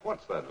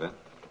What's that, Vin?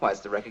 Why,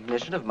 it's the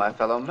recognition of my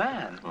fellow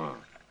man. Oh.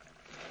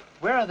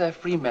 Where are there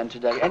free men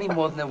today any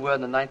more than there were in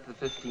the 9th and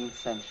the 15th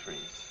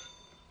centuries?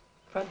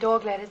 Front door,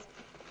 Gladys.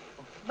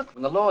 Look,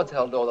 when the lords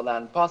held all the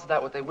land, parceled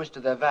out what they wished to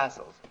their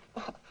vassals.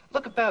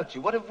 Look about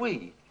you, what have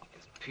we?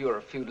 As pure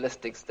a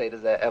feudalistic state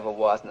as there ever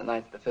was in the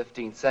 9th and the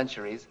 15th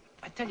centuries.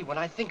 I tell you, when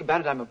I think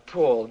about it, I'm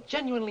appalled,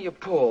 genuinely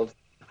appalled.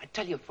 I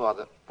tell you,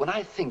 Father, when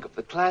I think of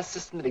the class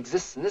system that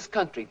exists in this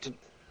country to...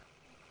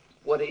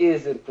 What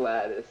is it,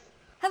 Gladys?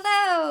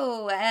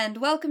 Hello, and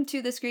welcome to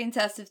The Screen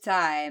Test of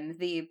Time,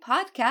 the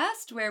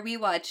podcast where we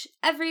watch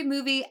every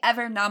movie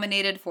ever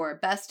nominated for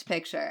Best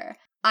Picture.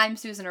 I'm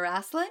Susan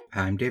Araslin.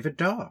 I'm David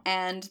Daw.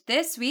 And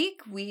this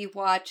week we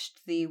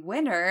watched the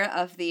winner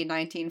of the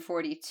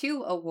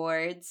 1942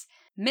 awards,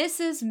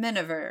 Mrs.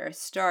 Miniver,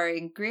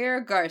 starring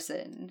Greer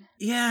Garson.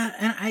 Yeah,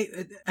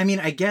 and I mean,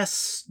 I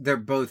guess they're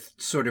both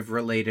sort of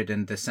related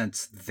in the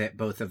sense that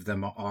both of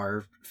them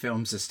are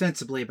films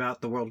ostensibly about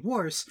the World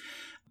Wars,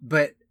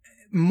 but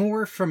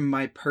more from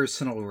my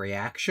personal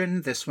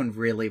reaction, this one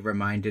really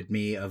reminded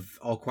me of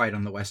All Quiet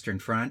on the Western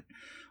Front.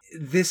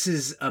 This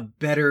is a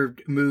better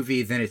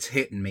movie than it's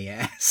hitting me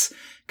as,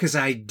 because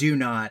I do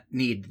not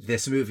need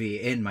this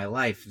movie in my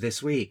life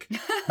this week.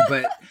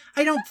 But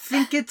I don't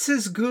think it's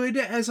as good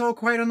as All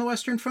Quiet on the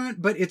Western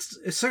Front, but it's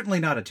certainly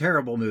not a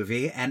terrible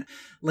movie. And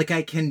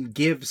I can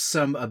give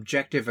some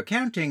objective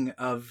accounting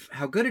of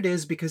how good it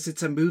is because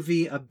it's a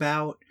movie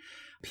about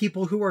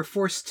people who are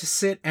forced to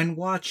sit and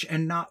watch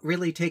and not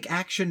really take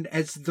action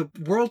as the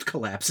world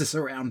collapses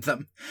around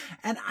them.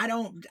 And I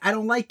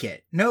don't like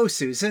it. No,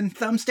 Susan,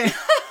 thumbs down.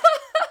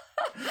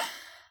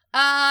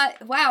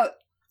 Wow.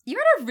 You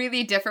had a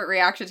really different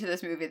reaction to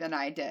this movie than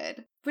I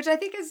did, which I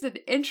think is an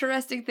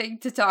interesting thing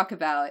to talk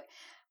about.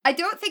 I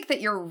don't think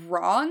that you're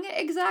wrong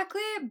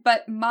exactly,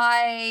 but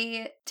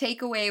my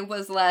takeaway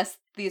was less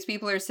these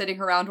people are sitting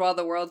around while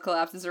the world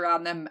collapses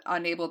around them,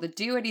 unable to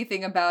do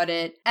anything about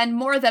it, and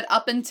more that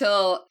up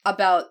until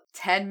about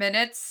 10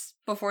 minutes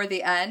before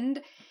the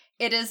end,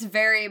 it is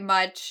very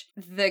much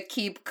the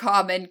keep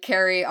calm and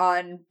carry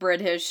on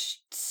British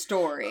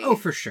story. Oh,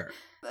 for sure.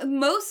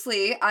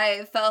 Mostly,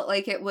 I felt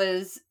like it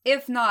was,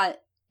 if not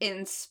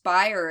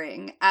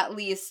inspiring, at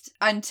least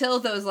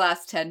until those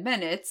last 10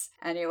 minutes,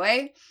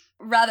 anyway,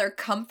 rather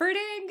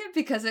comforting,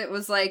 because it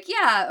was like,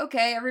 yeah,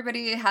 okay,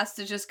 everybody has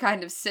to just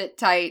kind of sit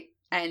tight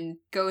and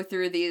go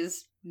through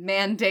these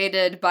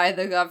mandated by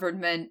the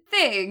government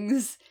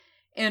things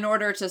in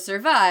order to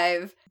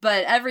survive,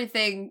 but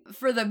everything,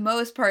 for the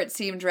most part,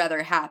 seemed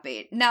rather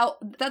happy. Now,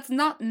 that's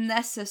not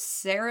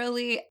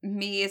necessarily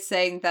me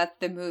saying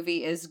that the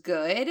movie is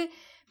good,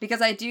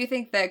 because I do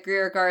think that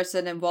Greer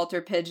Garson and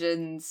Walter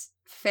Pidgeon's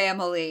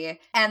family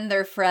and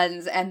their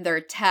friends and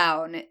their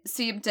town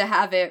seem to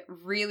have it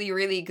really,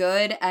 really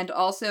good and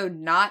also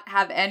not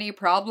have any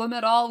problem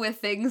at all with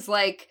things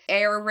like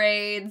air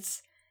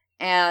raids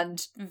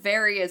and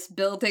various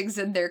buildings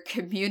in their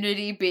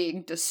community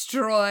being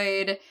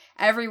destroyed.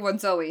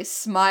 Everyone's always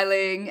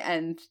smiling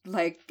and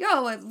like,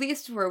 oh, at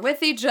least we're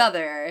with each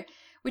other,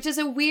 which is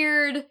a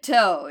weird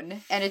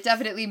tone. And it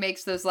definitely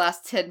makes those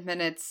last 10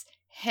 minutes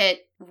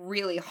hit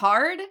really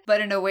hard, but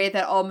in a way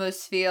that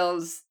almost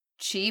feels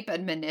cheap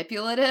and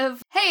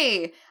manipulative.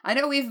 Hey, I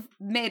know we've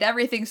made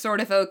everything sort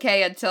of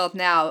okay until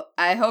now.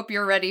 I hope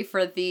you're ready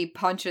for the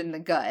punch in the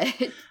gut.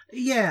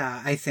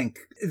 Yeah, I think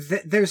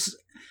there's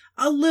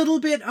a little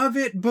bit of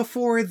it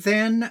before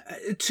then.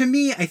 To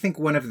me, I think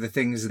one of the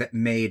things that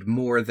made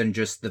more than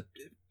just the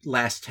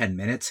last 10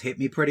 minutes hit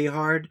me pretty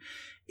hard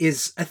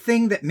is a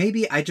thing that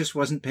maybe I just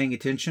wasn't paying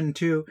attention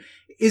to.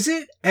 Is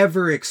it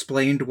ever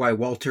explained why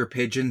Walter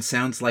Pidgeon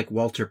sounds like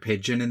Walter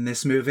Pidgeon in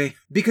this movie?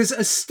 Because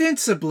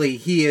ostensibly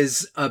he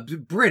is a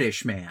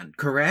British man,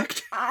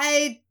 correct?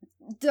 I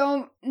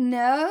don't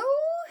know.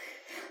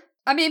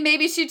 I mean,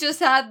 maybe she just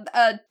had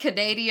a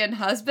Canadian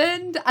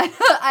husband?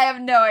 I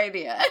have no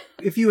idea.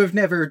 If you have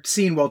never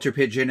seen Walter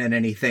Pidgeon in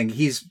anything,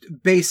 he's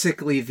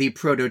basically the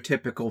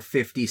prototypical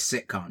 50s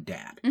sitcom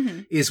dad,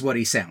 is what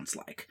he sounds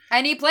like.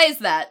 And he plays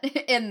that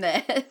in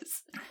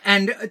this.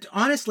 And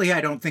honestly,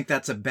 I don't think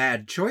that's a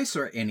bad choice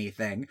or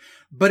anything,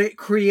 but it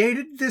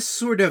created this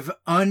sort of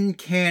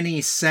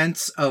uncanny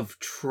sense of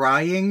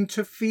trying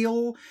to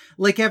feel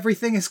like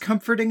everything is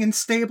comforting and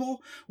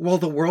stable while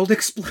the world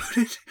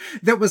exploded.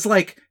 That was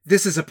like,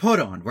 this is a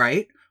put-on,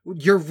 right?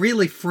 You're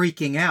really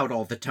freaking out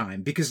all the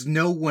time because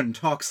no one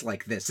talks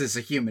like this as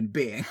a human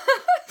being.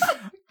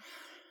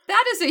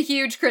 That is a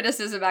huge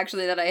criticism,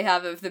 actually, that I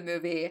have of the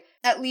movie,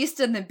 at least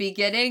in the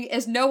beginning,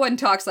 is no one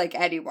talks like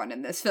anyone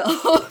in this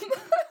film.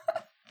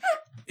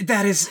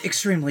 That is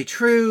extremely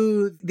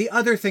true. The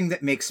other thing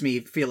that makes me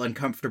feel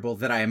uncomfortable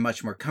that I am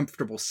much more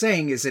comfortable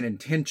saying is an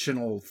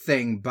intentional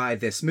thing by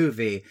this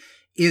movie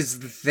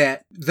is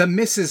that the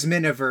Mrs.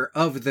 Miniver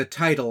of the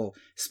title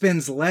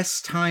spends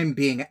less time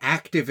being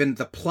active in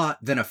the plot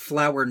than a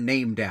flower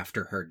named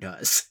after her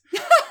does.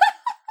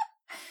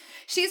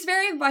 She's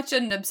very much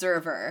an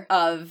observer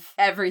of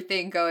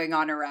everything going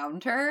on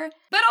around her.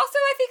 But also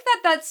I think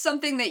that that's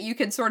something that you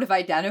can sort of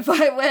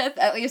identify with.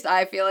 At least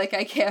I feel like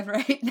I can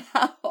right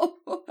now.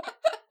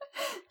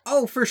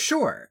 Oh, for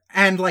sure.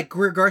 And, like,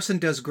 Greer Garson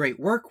does great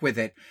work with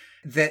it,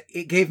 that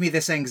it gave me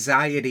this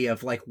anxiety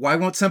of, like, why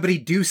won't somebody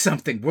do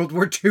something? World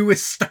War II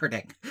is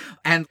starting.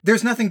 And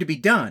there's nothing to be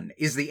done,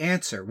 is the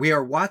answer. We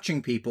are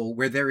watching people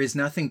where there is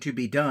nothing to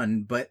be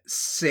done but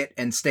sit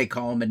and stay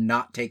calm and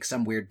not take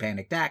some weird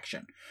panicked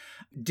action.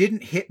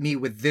 Didn't hit me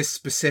with this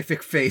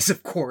specific phase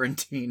of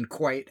quarantine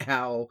quite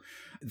how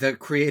the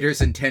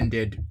creators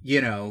intended,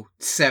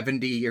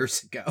 70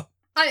 years ago.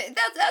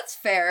 That's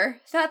fair.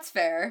 That's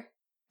fair.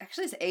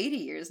 Actually, it's 80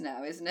 years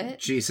now, isn't it?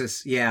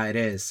 Jesus, yeah, it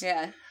is.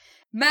 Yeah.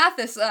 Math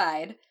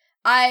aside,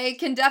 I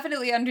can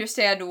definitely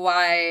understand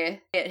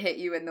why it hit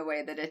you in the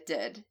way that it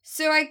did.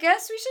 So I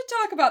guess we should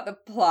talk about the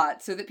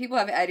plot so that people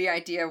have any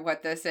idea of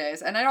what this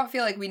is. And I don't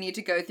feel like we need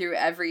to go through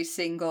every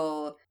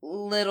single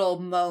little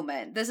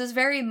moment. This is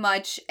very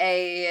much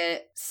a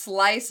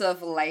slice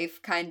of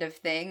life kind of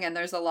thing, and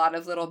there's a lot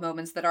of little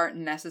moments that aren't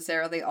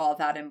necessarily all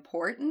that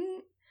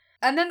important.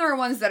 And then there are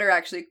ones that are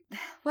actually,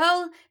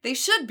 well, they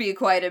should be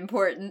quite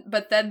important,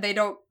 but then they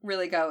don't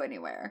really go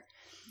anywhere.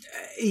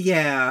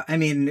 Yeah, I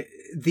mean,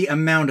 the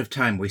amount of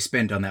time we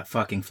spend on that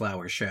fucking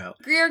flower show.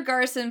 Greer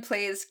Garson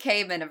plays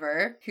Kay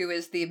Miniver, who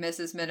is the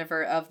Mrs.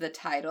 Miniver of the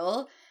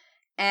title,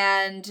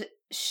 and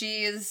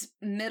she's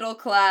middle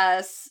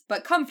class,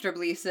 but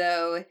comfortably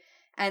so,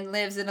 and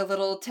lives in a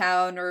little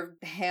town or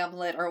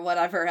hamlet or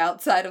whatever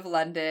outside of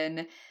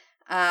London.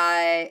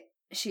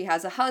 She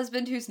has a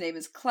husband whose name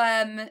is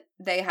Clem.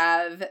 They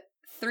have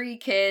 3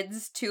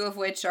 kids, 2 of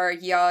which are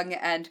young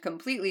and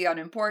completely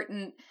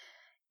unimportant,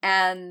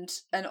 and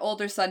an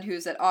older son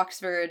who's at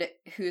Oxford,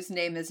 whose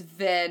name is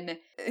Vin,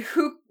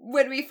 who,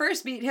 when we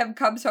first meet him,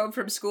 comes home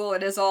from school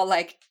and is all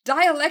like,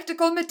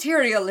 dialectical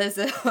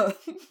materialism.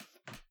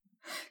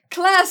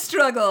 Class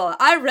struggle.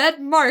 I read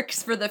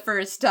Marx for the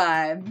first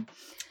time.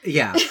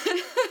 Yeah.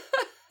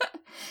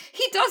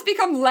 He does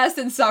become less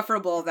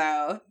insufferable,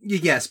 though.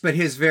 Yes, but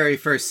his very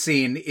first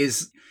scene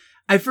is...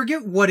 I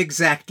forget what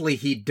exactly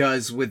he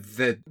does with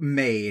the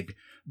maid,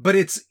 but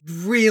it's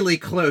really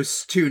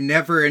close to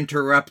never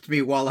interrupt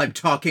me while I'm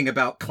talking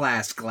about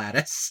class,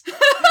 Gladys.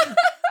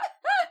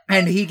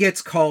 And he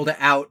gets called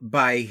out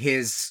by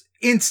his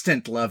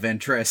instant love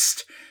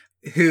interest,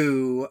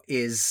 who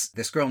is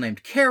this girl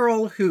named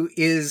Carol, who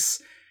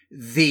is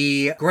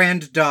the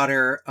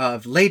granddaughter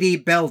of Lady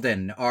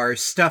Belden, our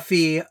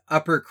stuffy,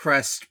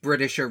 upper-crust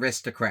British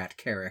aristocrat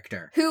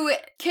character. Who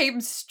came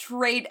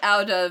straight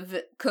out of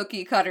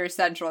cookie cutter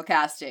central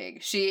casting.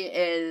 She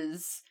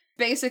is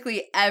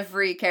basically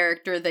every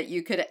character that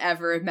you could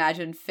ever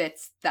imagine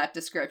fits that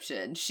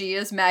description. She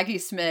is Maggie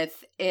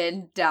Smith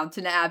in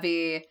Downton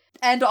Abbey,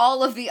 and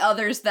all of the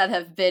others that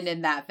have been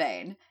in that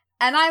vein.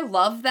 And I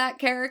love that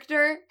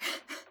character.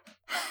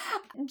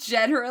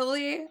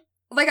 Generally.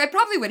 Like, I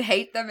probably would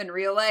hate them in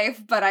real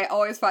life, but I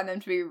always find them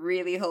to be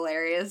really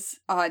hilarious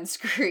on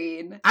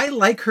screen. I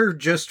like her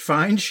just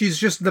fine. She's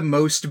just the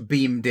most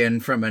beamed in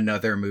from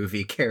another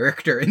movie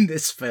character in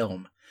this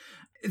film.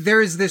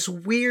 There is this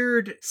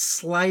weird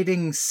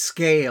sliding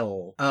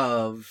scale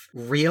of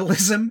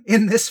realism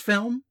in this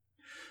film,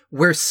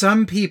 where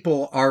some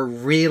people are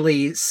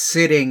really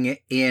sitting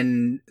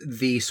in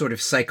the sort of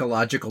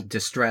psychological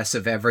distress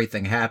of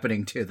everything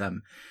happening to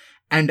them.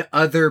 And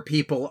other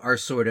people are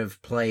sort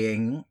of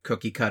playing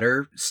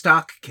cookie-cutter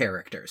stock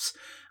characters.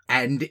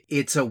 And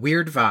it's a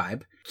weird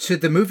vibe. To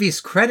the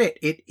movie's credit,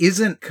 it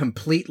isn't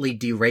completely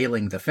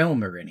derailing the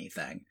film or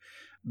anything.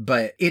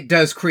 But it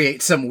does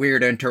create some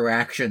weird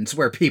interactions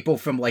where people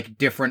from, like,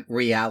 different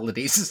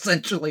realities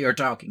essentially are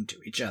talking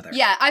to each other.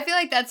 Yeah, I feel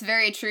like that's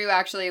very true,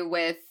 actually,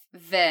 with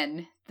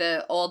Vin,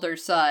 the older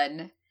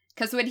son.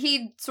 Because when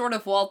he sort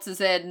of waltzes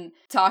in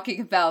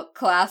talking about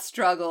class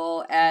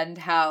struggle and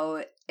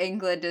how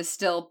England is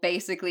still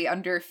basically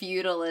under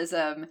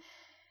feudalism,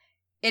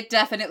 it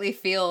definitely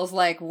feels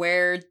like,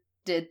 where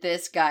did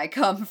this guy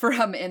come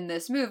from in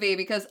this movie?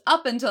 Because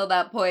up until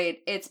that point,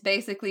 it's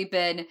basically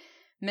been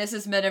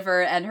Mrs.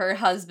 Miniver and her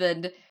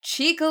husband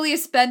cheekily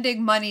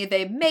spending money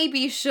they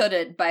maybe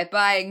shouldn't by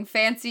buying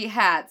fancy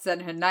hats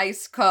and a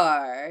nice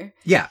car.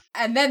 Yeah.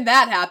 And then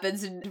that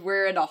happens and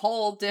we're in a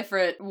whole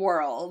different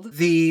world.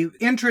 The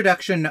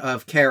introduction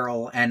of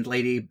Carol and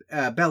Lady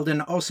Belden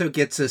also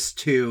gets us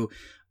to,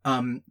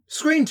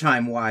 screen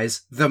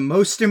time-wise, the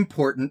most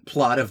important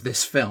plot of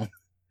this film.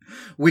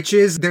 Which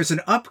is, there's an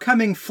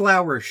upcoming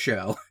flower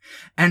show,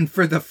 and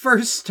for the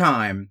first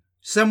time,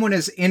 someone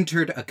has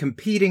entered a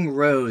competing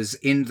rose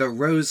in the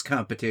rose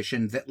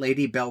competition that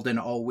Lady Belden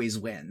always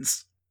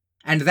wins.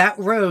 And that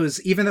rose,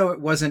 even though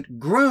it wasn't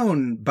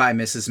grown by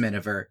Mrs.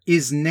 Miniver,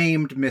 is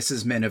named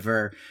Mrs.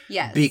 Miniver.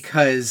 Yes.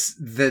 Because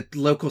the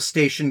local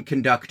station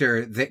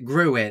conductor that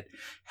grew it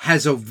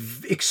has a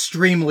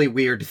extremely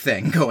weird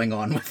thing going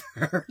on with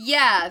her.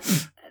 Yeah.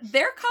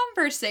 Their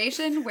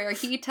conversation where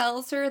he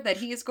tells her that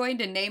he's going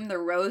to name the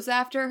rose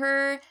after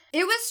her,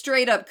 it was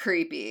straight up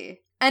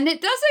creepy. And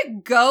it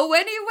doesn't go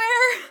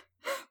anywhere.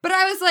 But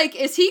I was like,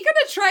 is he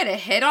gonna try to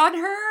hit on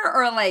her?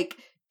 Or like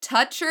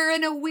touch her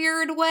in a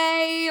weird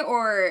way?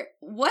 Or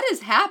what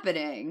is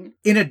happening?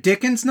 In a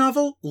Dickens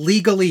novel,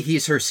 legally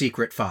he's her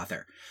secret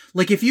father.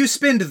 Like, if you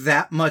spend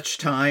that much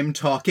time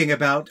talking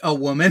about a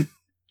woman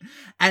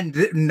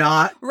and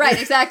not... Right,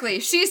 exactly.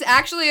 She's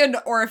actually an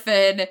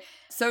orphan,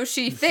 so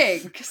she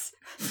thinks.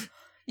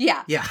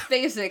 Yeah,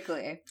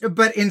 basically.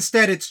 But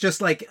instead it's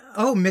just like,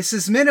 oh,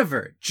 Mrs.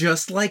 Miniver,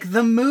 just like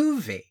the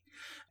movie.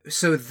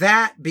 So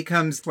that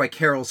becomes why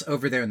Carol's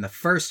over there in the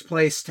first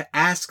place, to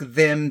ask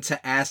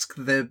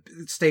the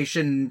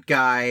station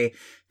guy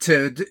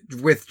to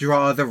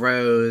withdraw the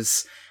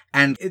rose.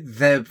 And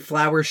the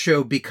flower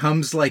show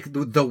becomes like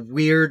the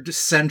weird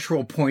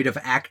central point of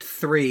Act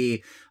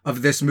 3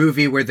 of this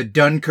movie where the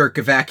Dunkirk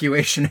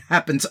evacuation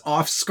happens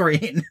off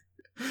screen.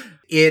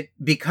 It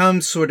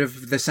becomes sort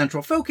of the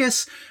central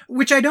focus,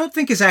 which I don't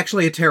think is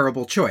actually a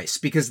terrible choice,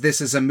 because this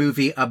is a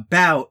movie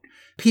about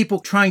people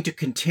trying to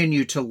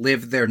continue to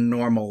live their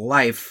normal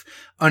life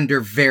under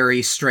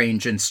very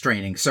strange and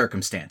straining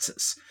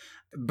circumstances.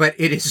 But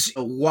it is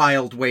a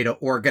wild way to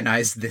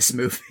organize this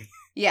movie.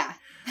 Yeah.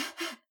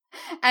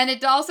 And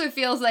it also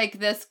feels like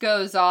this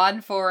goes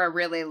on for a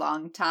really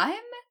long time.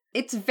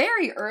 It's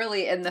very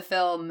early in the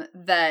film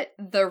that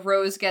the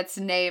rose gets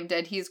named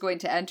and he's going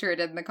to enter it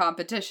in the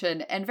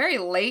competition, and very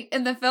late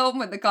in the film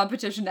when the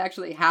competition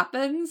actually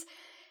happens,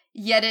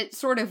 yet it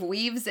sort of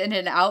weaves in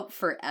and out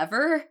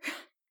forever.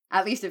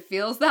 At least it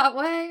feels that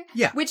way.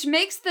 Yeah. Which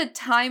makes the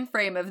time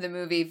frame of the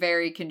movie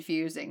very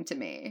confusing to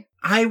me.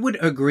 I would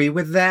agree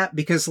with that,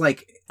 because,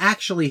 like,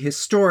 actually,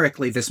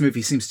 historically, this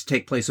movie seems to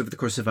take place over the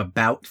course of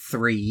about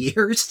 3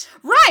 years.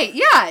 Right,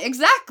 yeah,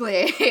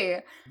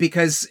 exactly.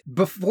 Because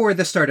before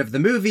the start of the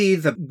movie,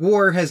 the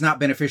war has not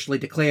been officially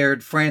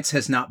declared. France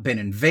has not been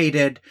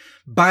invaded.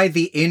 By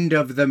the end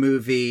of the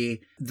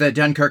movie, the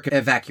Dunkirk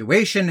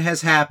evacuation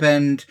has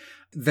happened.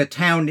 The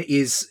town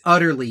is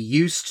utterly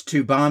used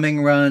to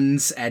bombing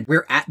runs, and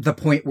we're at the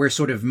point where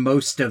sort of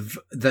most of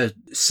the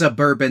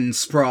suburban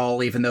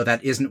sprawl, even though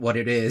that isn't what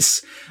it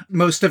is,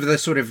 most of the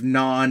sort of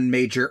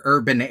non-major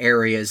urban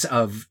areas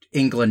of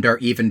England are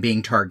even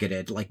being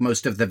targeted, like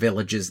most of the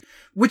villages,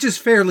 which is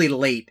fairly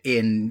late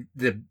in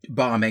the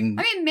bombing.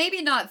 I mean,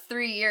 maybe not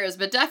 3 years,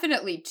 but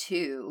definitely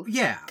 2.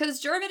 Yeah. Because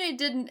Germany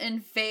didn't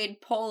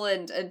invade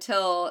Poland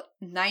until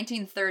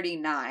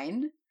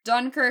 1939.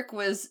 Dunkirk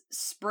was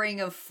spring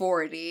of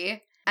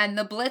 40, and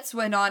the Blitz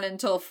went on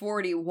until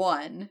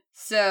 41.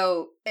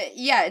 So,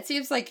 yeah, it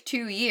seems like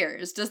 2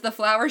 years. Does the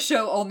flower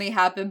show only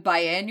happen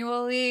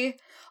biannually?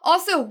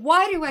 Also,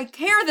 why do I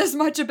care this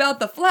much about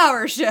the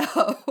flower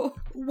show?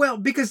 Well,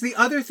 because the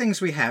other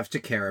things we have to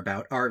care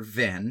about are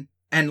Vin,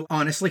 and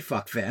honestly,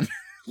 fuck Vin.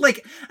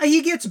 Like,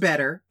 he gets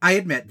better, I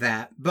admit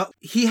that, but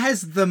he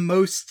has the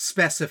most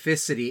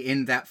specificity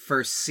in that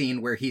first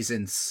scene where he's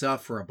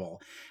insufferable.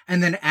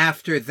 And then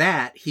after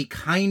that, he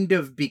kind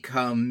of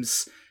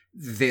becomes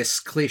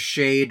this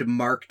cliched,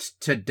 marked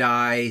to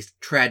die,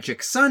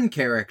 tragic son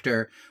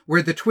character,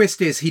 where the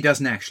twist is he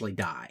doesn't actually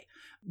die.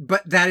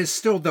 But that is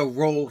still the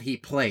role he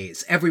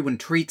plays. Everyone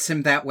treats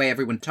him that way,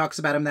 everyone talks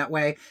about him that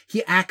way,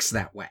 he acts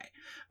that way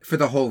for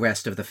the whole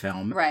rest of the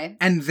film. Right.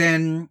 And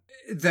then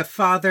the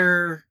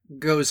father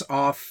goes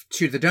off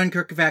to the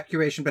Dunkirk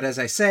evacuation, but as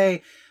I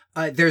say,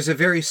 there's a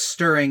very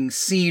stirring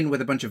scene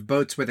with a bunch of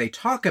boats where they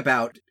talk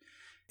about,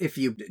 if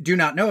you do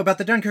not know about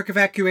the Dunkirk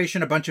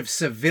evacuation, a bunch of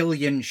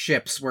civilian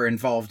ships were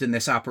involved in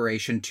this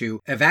operation to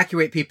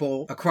evacuate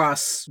people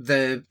across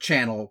the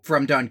channel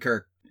from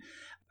Dunkirk.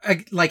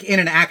 Like,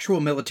 in an actual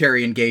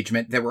military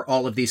engagement, there were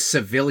all of these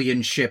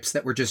civilian ships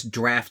that were just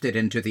drafted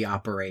into the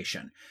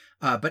operation.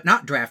 But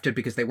not drafted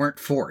because they weren't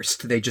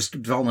forced. They just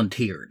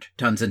volunteered.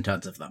 Tons and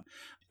tons of them.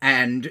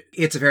 And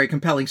it's a very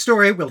compelling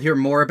story. We'll hear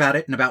more about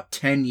it in about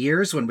 10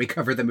 years when we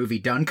cover the movie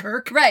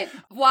Dunkirk. Right.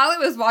 While I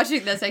was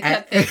watching this, I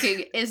kept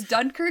thinking, is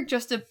Dunkirk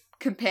just a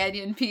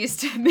companion piece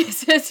to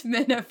Mrs.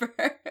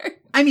 Miniver?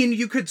 I mean,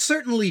 you could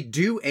certainly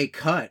do a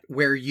cut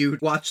where you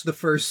watch the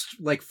first,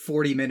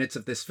 40 minutes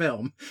of this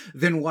film,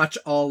 then watch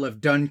all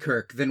of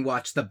Dunkirk, then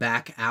watch the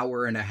back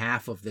hour and a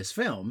half of this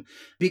film,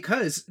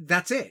 because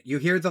that's it. You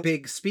hear the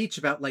big speech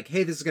about,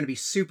 hey, this is going to be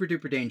super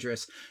duper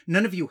dangerous.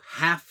 None of you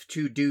have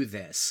to do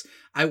this.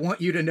 I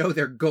want you to know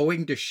they're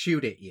going to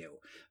shoot at you.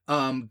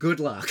 Good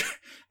luck.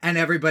 And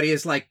everybody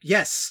is like,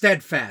 yes,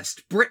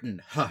 steadfast,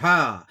 Britain,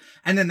 haha.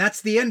 And then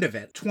that's the end of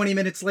it. 20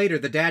 minutes later,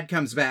 the dad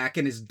comes back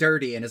and is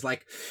dirty and is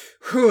like,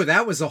 whew,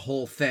 that was a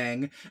whole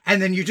thing.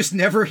 And then you just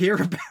never hear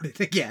about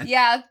it again.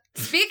 Yeah.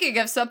 Speaking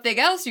of something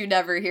else you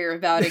never hear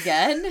about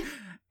again.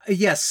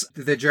 Yes,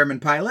 the German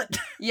pilot.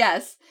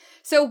 Yes.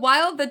 So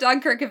while the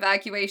Dunkirk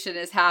evacuation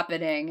is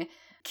happening,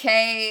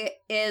 Kay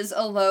is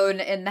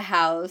alone in the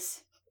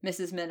house,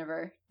 Mrs.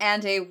 Miniver,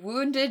 and a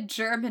wounded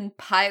German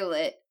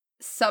pilot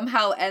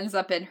somehow ends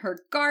up in her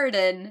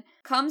garden,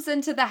 comes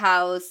into the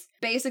house,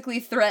 basically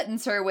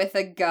threatens her with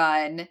a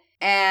gun,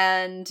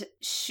 and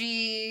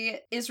she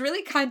is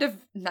really kind of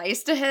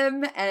nice to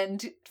him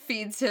and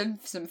feeds him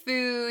some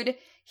food.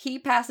 He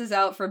passes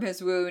out from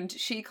his wound.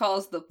 She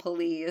calls the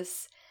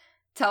police,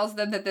 tells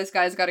them that this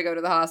guy's got to go to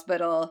the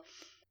hospital,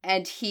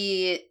 and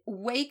he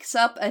wakes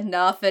up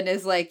enough and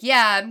is like,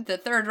 yeah, the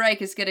Third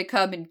Reich is going to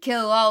come and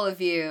kill all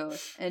of you.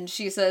 And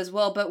she says,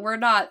 well, but we're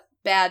not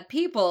bad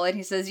people. And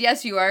he says,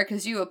 yes, you are,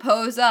 because you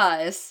oppose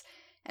us.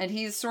 And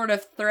he's sort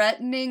of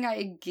threatening,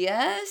 I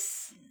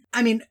guess?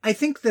 I mean, I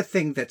think the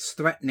thing that's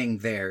threatening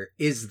there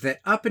is that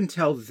up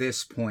until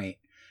this point,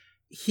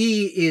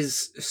 he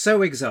is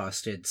so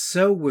exhausted,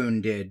 so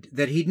wounded,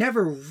 that he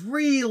never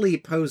really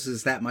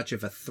poses that much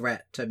of a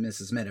threat to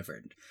Mrs.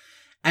 Miniver.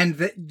 And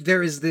that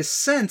there is this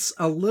sense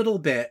a little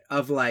bit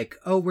of like,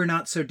 oh, we're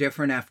not so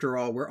different after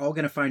all. We're all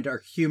going to find our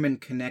human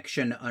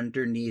connection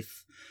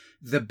underneath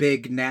the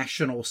big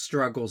national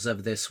struggles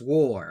of this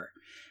war.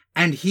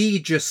 And he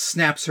just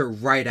snaps her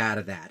right out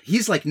of that.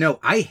 He's like, no,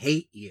 I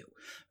hate you.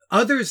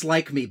 Others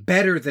like me,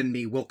 better than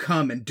me, will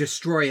come and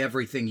destroy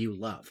everything you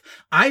love.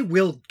 I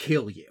will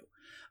kill you.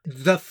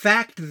 The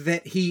fact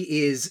that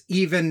he is,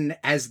 even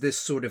as this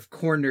sort of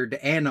cornered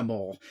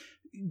animal,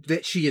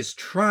 that she is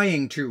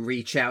trying to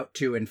reach out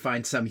to and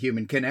find some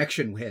human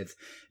connection with,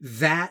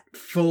 that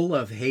full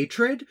of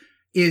hatred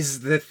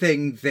is the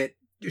thing that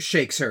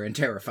shakes her and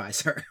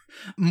terrifies her.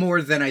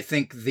 More than I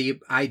think the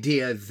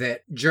idea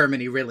that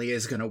Germany really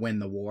is going to win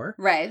the war.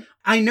 Right.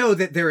 I know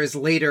that there is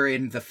later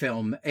in the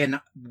film, in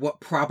what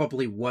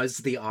probably was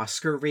the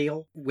Oscar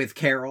reel with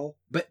Carol,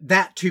 but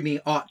that to me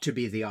ought to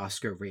be the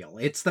Oscar reel.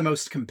 It's the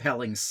most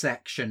compelling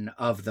section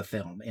of the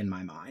film in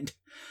my mind.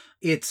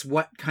 It's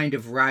what kind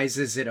of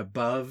rises it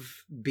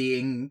above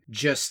being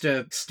just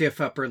a stiff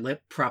upper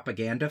lip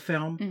propaganda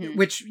film,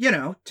 which, you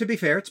know, to be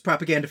fair, it's a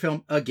propaganda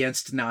film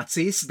against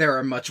Nazis. There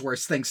are much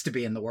worse things to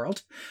be in the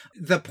world.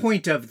 The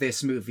point of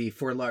this movie,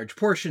 for large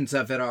portions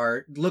of it,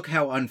 are, look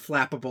how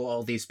unflappable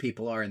all these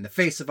people are in the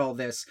face of all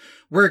this.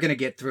 We're going to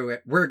get through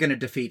it. We're going to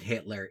defeat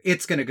Hitler.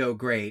 It's going to go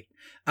great.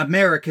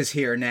 America's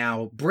here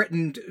now.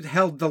 Britain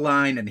held the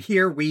line, and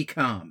here we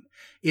come.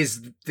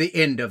 Is the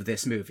end of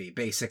this movie,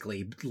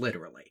 basically,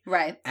 literally.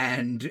 Right.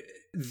 And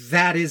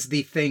that is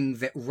the thing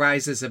that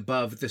rises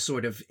above the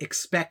sort of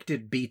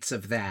expected beats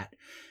of that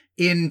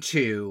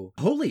into,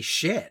 holy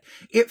shit.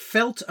 It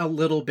felt a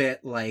little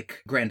bit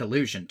like Grand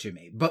Illusion to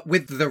me, but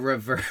with the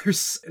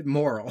reverse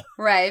moral.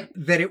 Right.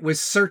 That it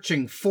was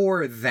searching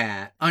for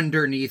that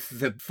underneath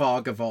the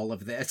fog of all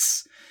of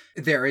this.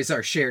 There is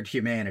our shared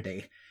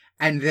humanity.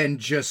 And then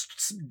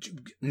just,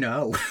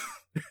 no.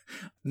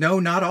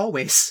 No, not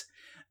always.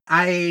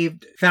 I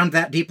found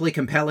that deeply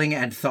compelling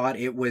and thought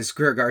it was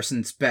Greer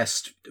Garson's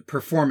best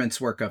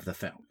performance work of the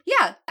film.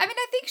 Yeah, I mean,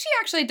 I think she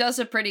actually does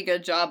a pretty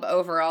good job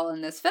overall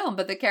in this film,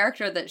 but the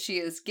character that she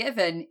is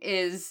given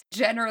is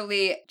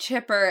generally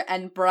chipper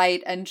and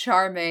bright and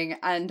charming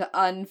and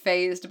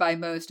unfazed by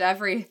most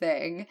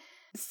everything.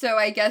 So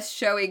I guess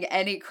showing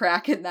any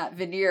crack in that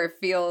veneer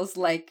feels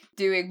like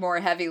doing more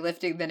heavy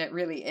lifting than it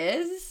really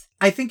is.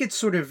 I think it's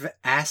sort of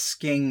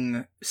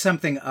asking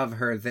something of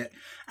her that...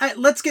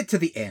 let's get to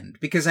the end,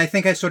 because I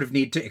think I sort of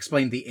need to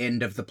explain the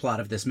end of the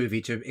plot of this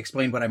movie to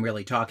explain what I'm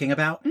really talking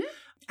about. Mm-hmm.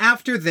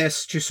 After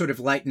this, to sort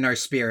of lighten our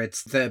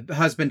spirits, the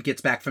husband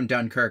gets back from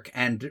Dunkirk,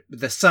 and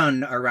the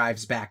son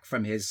arrives back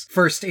from his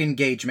first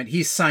engagement.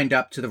 He's signed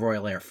up to the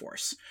Royal Air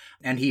Force.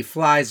 And he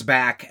flies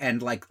back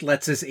and, like,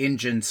 lets his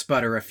engine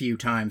sputter a few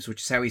times,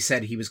 which is how he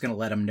said he was going to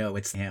let him know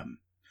it's him.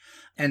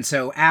 And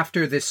so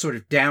after this sort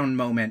of down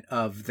moment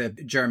of the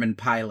German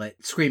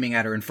pilot screaming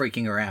at her and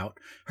freaking her out,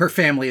 her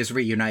family is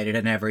reunited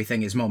and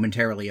everything is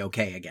momentarily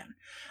okay again.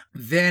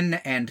 Vin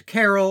and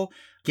Carol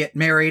get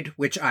married,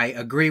 which I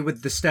agree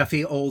with the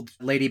stuffy old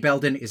Lady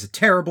Belden is a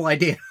terrible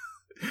idea.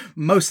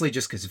 Mostly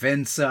just because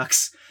Vin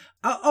sucks.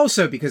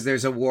 Also because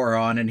there's a war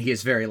on and he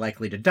is very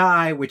likely to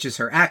die, which is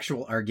her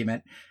actual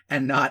argument,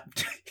 and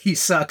not, he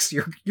sucks,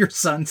 your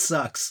son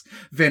sucks,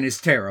 Vin is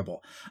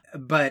terrible.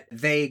 But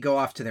they go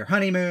off to their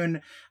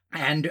honeymoon,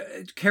 and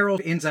Carol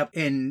ends up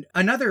in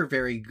another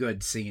very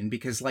good scene,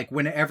 because, like,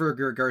 whenever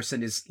Greer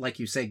Garson is, like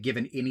you say,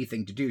 given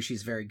anything to do,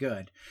 she's very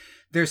good.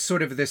 There's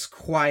sort of this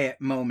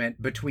quiet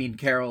moment between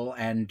Carol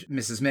and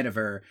Mrs.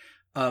 Miniver,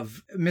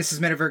 of Mrs.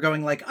 Miniver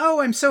going like,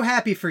 oh, I'm so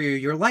happy for you.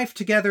 Your life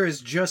together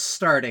is just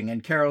starting.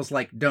 And Carol's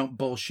like, don't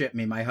bullshit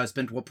me. My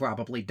husband will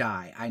probably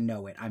die. I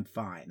know it. I'm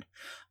fine.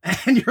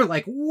 And you're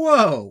like,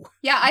 whoa.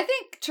 Yeah, I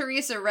think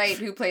Teresa Wright,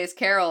 who plays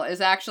Carol,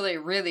 is actually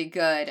really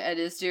good and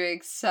is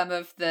doing some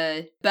of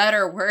the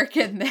better work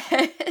in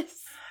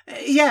this.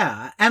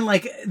 Yeah, and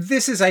like,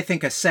 this is, I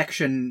think, a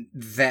section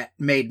that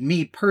made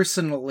me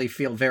personally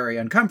feel very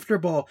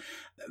uncomfortable,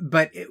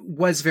 but it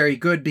was very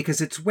good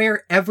because it's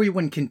where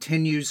everyone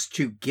continues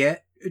to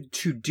get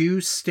to do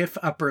stiff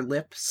upper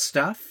lip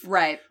stuff.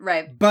 Right.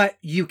 But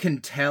you can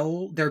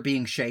tell they're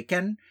being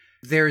shaken.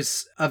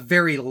 There's a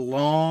very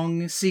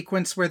long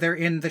sequence where they're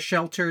in the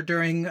shelter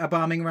during a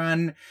bombing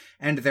run,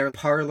 and their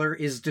parlor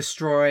is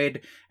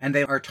destroyed, and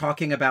they are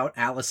talking about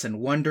Alice in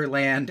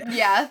Wonderland.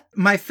 Yeah.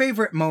 My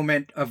favorite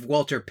moment of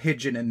Walter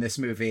Pidgeon in this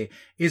movie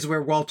is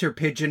where Walter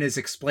Pidgeon is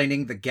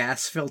explaining the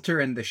gas filter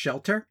in the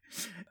shelter,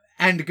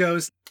 and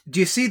goes,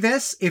 do you see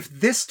this? If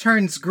this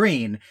turns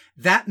green,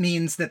 that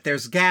means that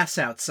there's gas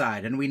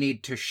outside, and we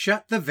need to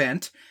shut the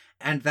vent,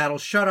 and that'll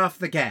shut off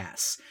the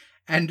gas.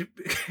 And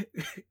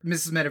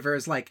Mrs. Miniver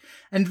is like,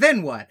 and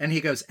then what? And he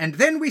goes, and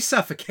then we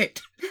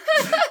suffocate.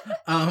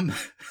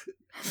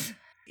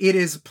 It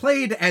is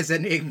played as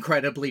an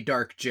incredibly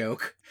dark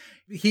joke.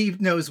 He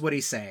knows what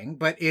he's saying,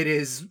 but it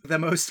is the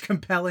most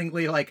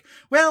compellingly like,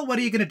 well, what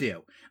are you going to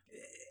do?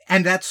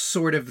 And that's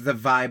sort of the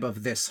vibe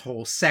of this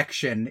whole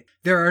section.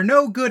 There are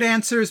no good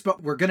answers,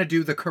 but we're going to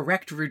do the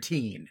correct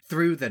routine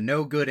through the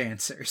no good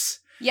answers.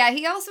 Yeah,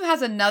 he also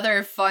has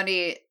another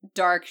funny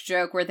dark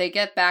joke where they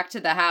get back to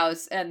the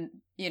house and,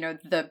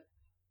 the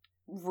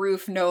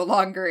roof no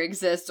longer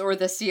exists or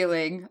the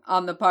ceiling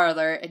on the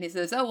parlor. And he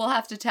says, oh, we'll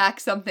have to tack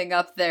something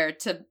up there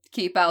to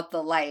keep out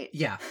the light.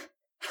 Yeah.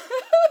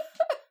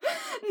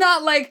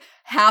 Not like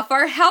half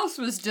our house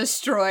was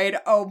destroyed.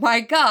 Oh my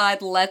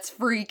God, let's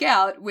freak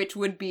out, which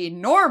would be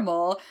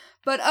normal.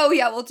 But oh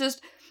yeah,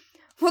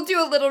 we'll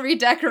do a little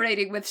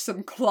redecorating with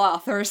some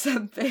cloth or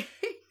something.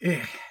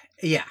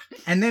 Yeah.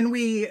 And then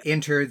we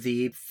enter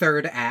the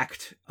third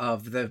act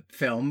of the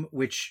film,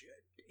 which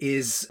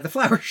is the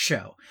flower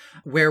show,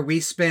 where we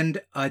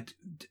spend a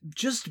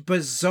just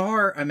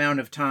bizarre amount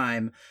of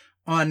time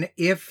on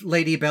if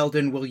Lady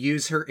Belden will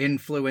use her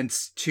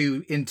influence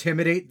to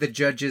intimidate the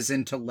judges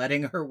into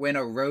letting her win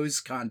a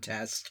rose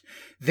contest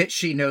that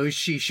she knows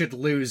she should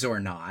lose or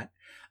not.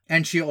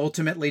 And she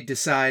ultimately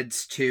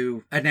decides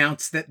to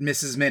announce that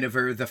Mrs.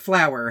 Miniver, the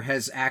flower,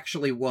 has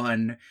actually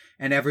won,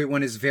 and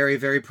everyone is very,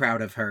 very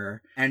proud of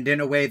her. And in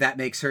a way, that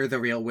makes her the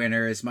real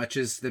winner as much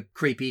as the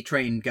creepy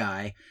train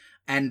guy.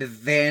 And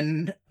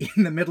then,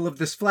 in the middle of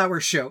this flower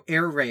show,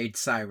 air raid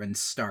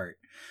sirens start.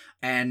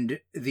 And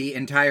the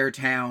entire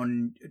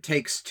town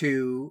takes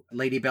to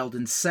Lady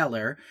Belden's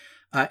cellar,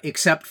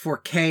 except for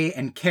Kay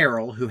and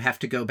Carol, who have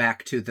to go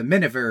back to the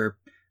Miniver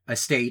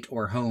estate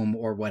or home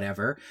or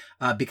whatever,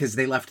 because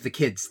they left the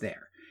kids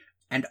there.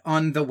 And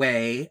on the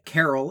way,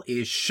 Carol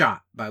is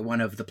shot by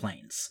one of the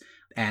planes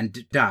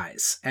and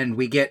dies. And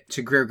we get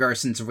to Greer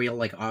Garson's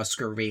real,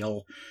 Oscar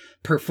reel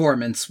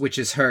performance, which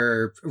is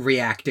her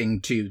reacting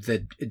to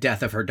the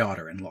death of her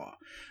daughter-in-law.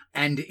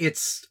 And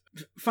it's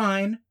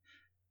fine.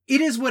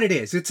 It is what it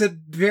is. It's a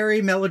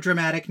very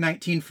melodramatic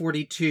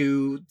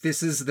 1942,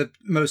 this is the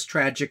most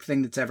tragic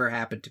thing that's ever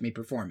happened to me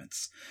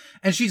performance.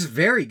 And she's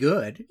very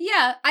good.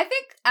 Yeah, I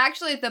think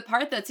actually the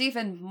part that's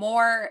even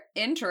more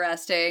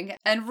interesting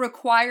and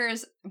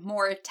requires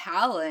more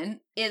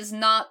talent is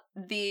not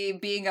the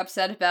being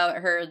upset about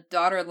her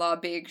daughter-in-law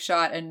being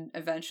shot and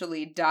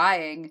eventually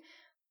dying,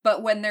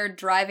 but when they're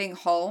driving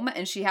home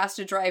and she has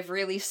to drive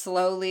really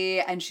slowly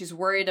and she's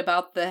worried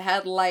about the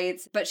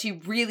headlights, but she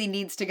really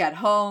needs to get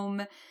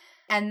home.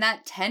 And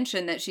that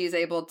tension that she's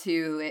able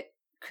to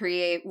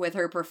create with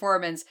her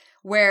performance,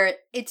 where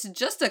it's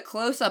just a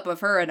close-up of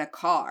her in a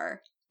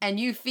car, and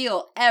you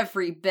feel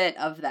every bit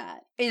of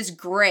that, is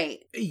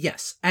great.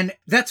 Yes, and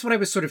that's what I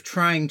was sort of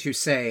trying to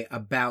say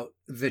about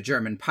the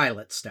German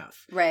pilot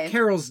stuff. Right.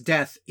 Carol's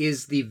death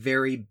is the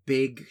very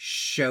big,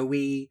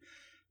 showy,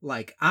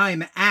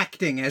 I'm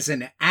acting as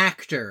an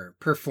actor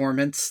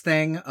performance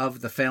thing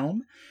of the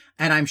film.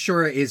 And I'm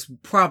sure is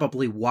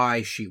probably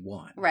why she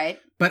won. Right.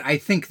 But I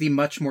think the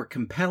much more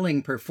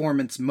compelling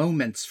performance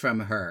moments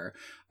from her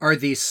are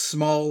these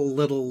small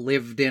little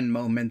lived-in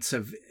moments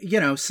of,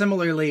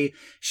 similarly,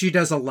 she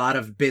does a lot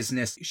of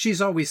business.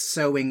 She's always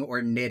sewing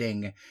or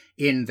knitting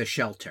in the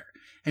shelter.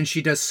 And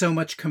she does so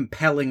much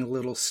compelling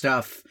little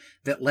stuff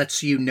that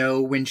lets you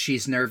know when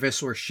she's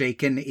nervous or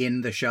shaken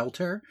in the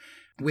shelter,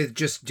 with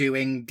just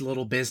doing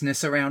little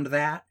business around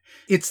that.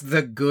 It's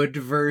the good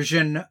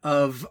version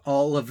of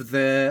all of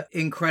the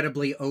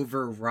incredibly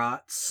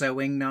overwrought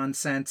sewing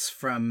nonsense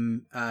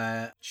from,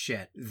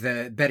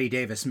 the Bette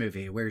Davis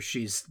movie where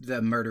she's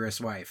the murderous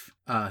wife,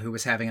 who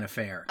was having an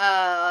affair.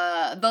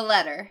 The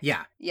Letter.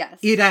 Yeah. Yes.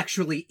 It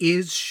actually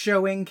is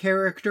showing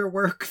character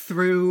work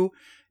through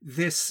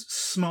this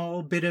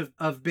small bit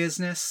of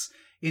business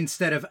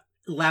instead of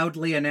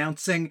loudly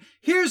announcing,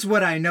 here's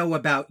what I know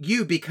about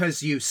you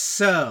because you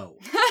sew.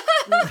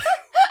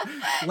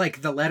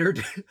 Like The Letter.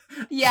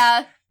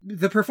 Yeah.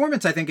 The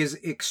performance, I think, is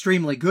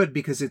extremely good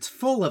because it's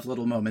full of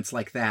little moments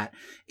like that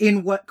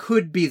in what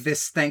could be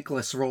this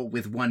thankless role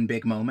with one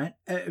big moment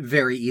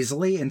very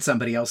easily in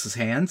somebody else's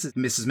hands.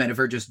 Mrs.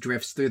 Miniver just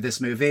drifts through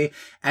this movie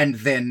and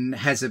then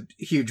has a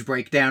huge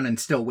breakdown and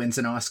still wins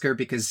an Oscar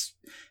because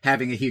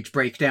having a huge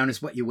breakdown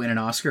is what you win an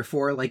Oscar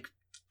for,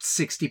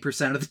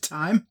 60% of the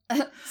time.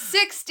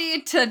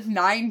 60 to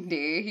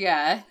 90,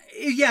 yeah.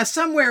 Yeah,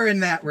 somewhere in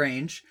that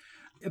range.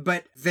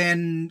 But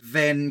then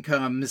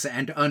comes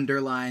and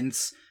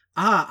underlines,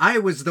 I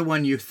was the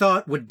one you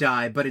thought would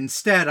die, but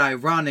instead,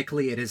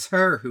 ironically, it is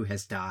her who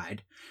has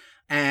died.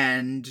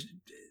 And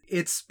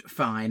it's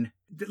fine.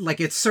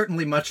 It's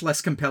certainly much less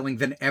compelling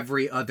than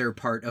every other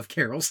part of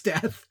Carol's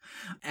death,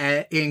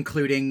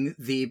 including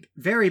the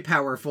very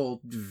powerful,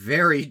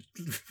 very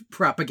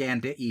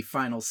propaganda-y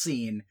final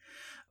scene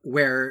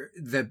where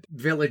the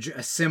village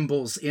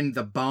assembles in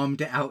the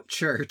bombed-out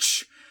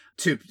church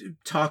to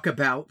talk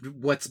about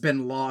what's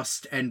been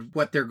lost and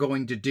what they're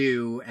going to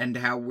do and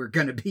how we're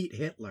going to beat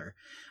Hitler.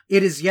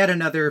 It is yet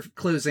another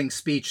closing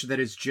speech that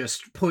is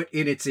just put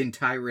in its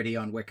entirety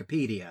on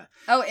Wikipedia.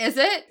 Oh, is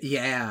it?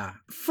 Yeah.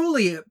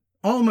 Fully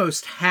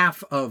almost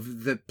half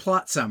of the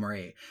plot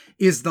summary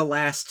is the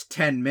last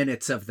 10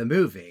 minutes of the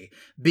movie,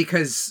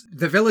 because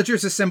the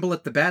villagers assemble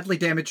at the badly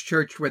damaged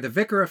church where the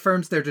vicar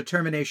affirms their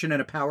determination in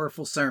a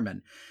powerful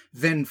sermon.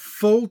 Then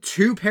full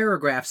 2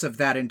 paragraphs of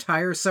that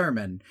entire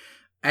sermon,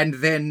 and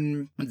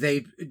then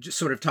they just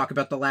sort of talk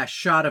about the last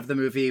shot of the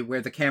movie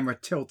where the camera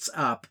tilts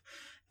up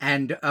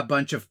and a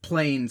bunch of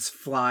planes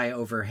fly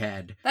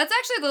overhead. That's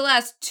actually the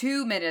last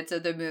 2 minutes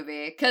of the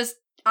movie, because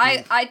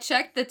I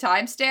checked the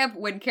timestamp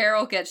when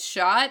Carol gets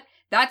shot.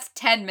 That's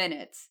 10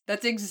 minutes.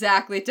 That's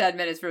exactly 10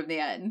 minutes from the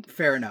end.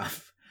 Fair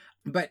enough.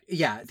 But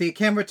yeah, the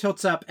camera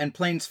tilts up and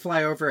planes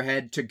fly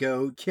overhead to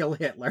go kill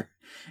Hitler.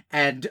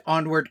 And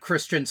Onward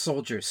Christian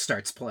Soldiers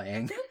starts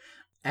playing.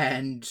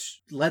 And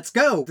let's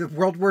go. The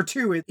World War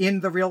II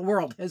in the real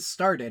world has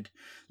started.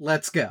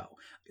 Let's go.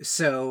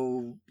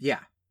 So yeah,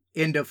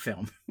 end of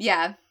film.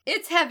 Yeah,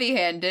 it's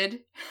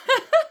heavy-handed.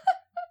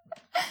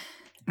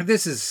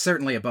 This is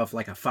certainly above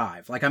like a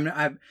 5. Like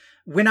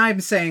when I'm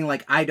saying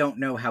like I don't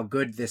know how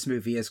good this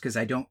movie is because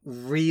I don't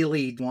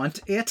really want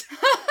it,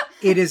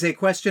 it is a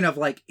question of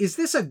like, is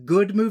this a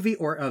good movie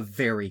or a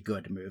very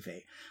good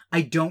movie?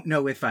 I don't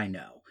know if I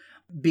know.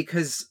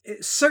 Because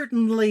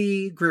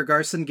certainly Greer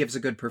Garson gives a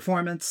good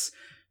performance.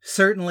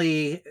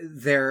 Certainly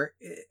there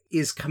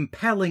is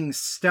compelling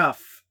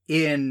stuff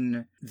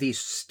in the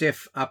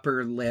stiff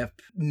upper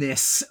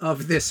lipness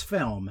of this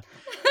film.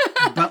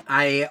 But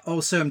I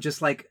also am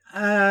just like,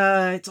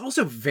 it's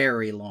also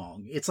very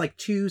long. It's like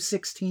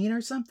 2:16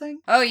 or something.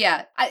 Oh,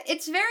 yeah.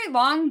 It's very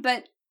long,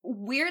 but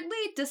weirdly,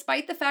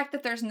 despite the fact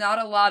that there's not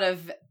a lot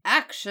of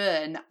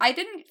action, I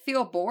didn't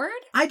feel bored.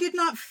 I did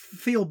not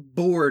feel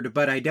bored,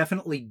 but I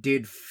definitely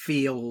did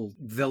feel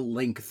the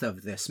length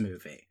of this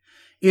movie.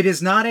 It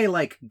is not a,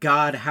 like,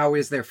 God, how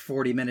is there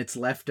 40 minutes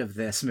left of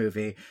this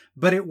movie?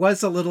 But it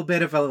was a little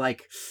bit of a,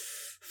 like,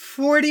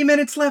 40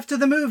 minutes left of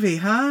the movie,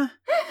 huh?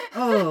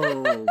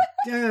 Oh,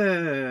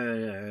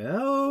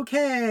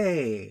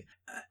 okay.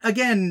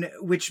 Again,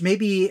 which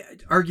maybe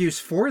argues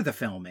for the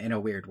film in a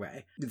weird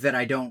way, that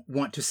I don't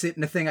want to sit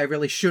in a thing I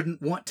really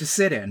shouldn't want to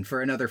sit in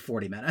for another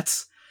 40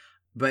 minutes.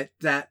 But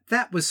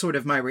that was sort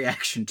of my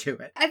reaction to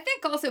it. I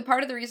think also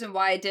part of the reason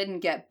why I didn't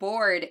get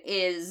bored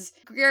is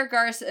Greer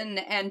Garson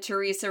and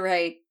Teresa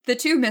Wright, the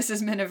 2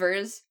 Mrs.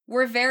 Minivers,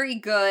 were very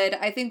good.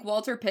 I think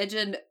Walter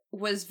Pidgeon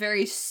was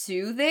very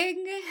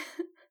soothing.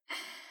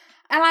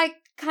 And I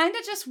kind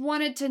of just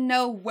wanted to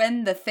know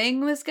when the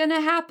thing was going to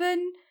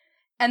happen.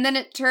 And then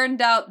it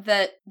turned out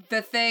that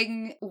the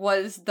thing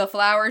was the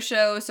flower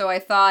show, so I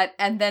thought,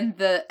 and then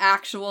the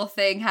actual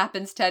thing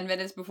happens 10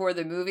 minutes before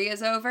the movie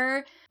is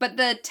over. But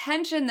the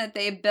tension that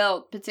they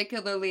built,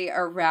 particularly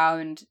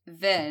around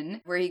Vin,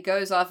 where he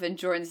goes off and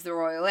joins the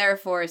Royal Air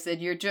Force, and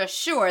you're just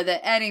sure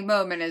that any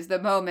moment is the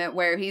moment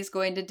where he's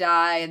going to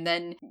die, and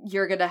then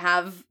you're going to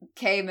have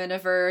Kay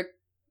Miniver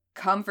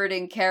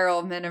comforting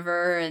Carol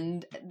Miniver,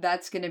 and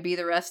that's going to be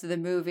the rest of the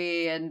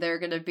movie, and they're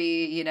going to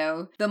be, you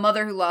know, the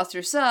mother who lost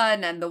her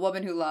son and the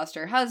woman who lost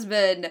her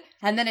husband,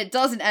 and then it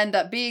doesn't end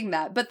up being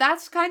that. But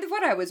that's kind of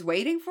what I was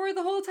waiting for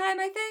the whole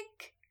time, I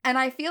think. And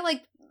I feel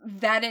like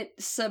that it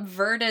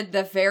subverted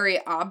the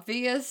very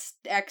obvious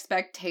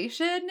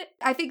expectation.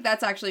 I think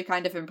that's actually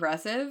kind of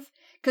impressive.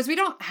 Because we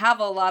don't have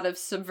a lot of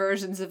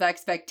subversions of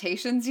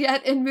expectations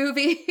yet in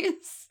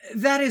movies.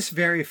 That is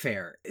very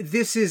fair.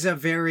 This is a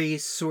very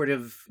sort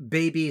of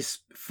baby's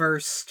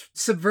first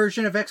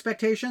subversion of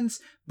expectations,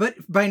 but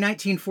by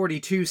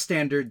 1942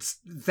 standards,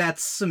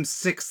 that's some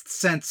Sixth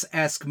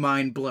Sense-esque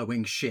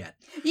mind-blowing shit.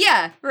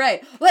 Yeah,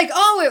 right. Like,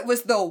 oh, it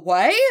was the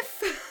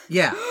wife?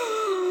 Yeah.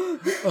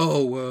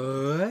 Oh,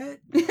 what?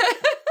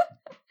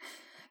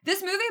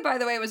 This movie, by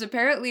the way, was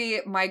apparently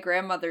my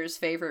grandmother's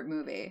favorite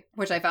movie,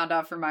 which I found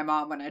out from my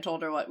mom when I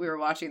told her what we were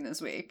watching this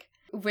week,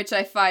 which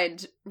I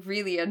find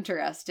really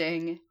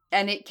interesting.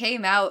 And it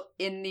came out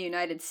in the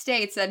United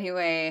States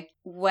anyway,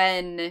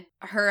 when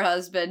her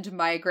husband,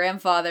 my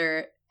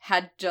grandfather,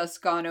 had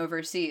just gone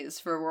overseas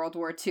for World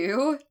War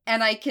II.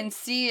 And I can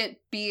see it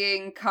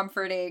being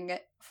comforting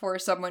for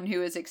someone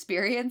who is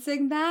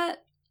experiencing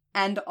that.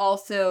 And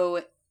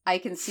also, I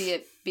can see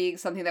it being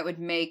something that would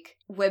make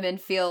women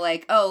feel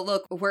like, oh,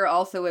 look, we're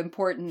also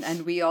important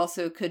and we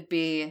also could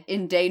be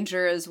in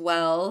danger as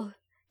well.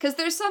 Because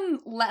there's some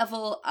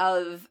level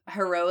of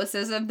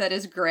heroicism that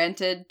is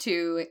granted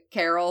to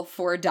Carol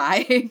for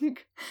dying,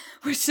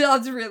 which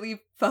sounds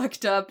really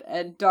fucked up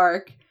and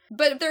dark.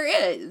 But there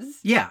is.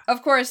 Yeah.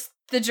 Of course,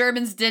 the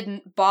Germans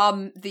didn't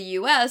bomb the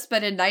US,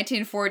 but in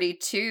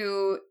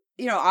 1942...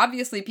 you know,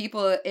 obviously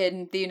people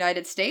in the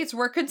United States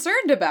were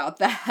concerned about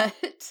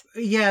that.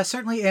 Yeah,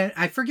 certainly. And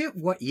I forget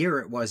what year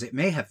it was. It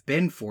may have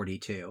been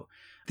 42.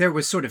 There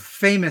was sort of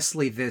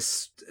famously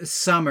this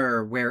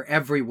summer where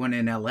everyone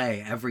in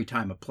LA, every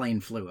time a plane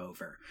flew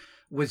over,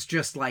 was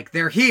just like,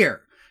 they're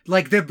here.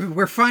 Like,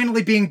 we're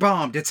finally being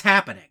bombed. It's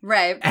happening.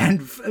 Right.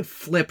 And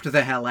flipped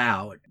the hell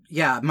out.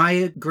 Yeah,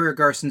 my Greer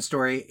Garson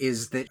story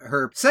is that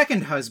her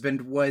second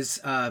husband was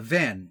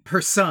Vin,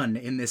 her son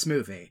in this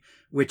movie,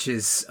 which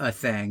is a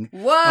thing.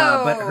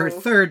 Whoa! But her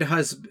third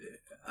husband,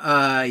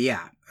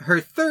 her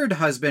third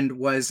husband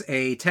was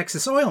a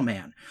Texas oil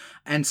man.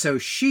 And so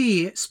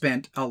she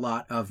spent a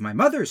lot of my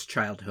mother's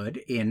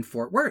childhood in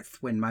Fort Worth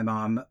when my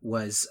mom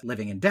was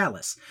living in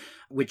Dallas,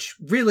 which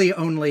really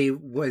only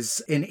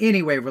was in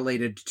any way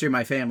related to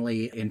my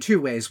family in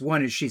two ways.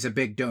 One is she's a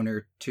big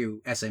donor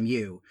to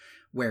SMU,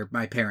 where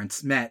my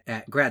parents met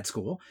at grad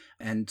school,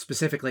 and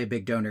specifically a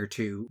big donor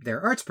to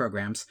their arts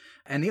programs.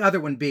 And the other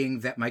one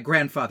being that my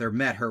grandfather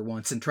met her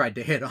once and tried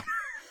to hit on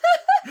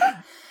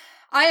her.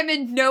 I am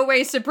in no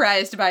way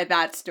surprised by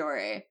that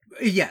story.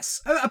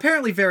 Yes,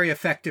 apparently very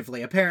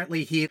effectively.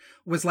 Apparently he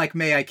was like,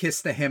 "May I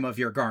kiss the hem of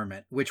your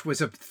garment?" which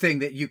was a thing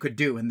that you could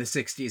do in the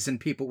 60s, and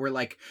people were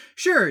like,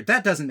 "Sure,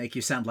 that doesn't make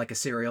you sound like a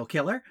serial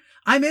killer.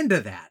 I'm into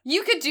that."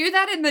 You could do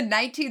that in the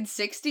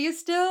 1960s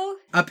still?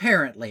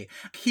 Apparently.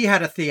 He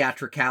had a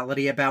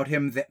theatricality about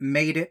him that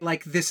made it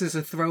like this is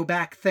a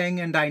throwback thing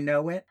and I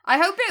know it. I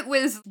hope it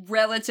was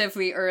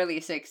relatively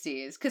early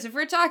 60s, because if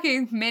we're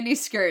talking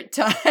miniskirt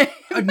time...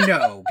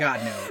 No,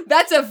 God no.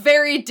 That's a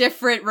very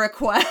different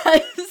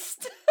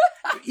request.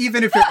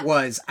 Even if it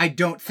was, I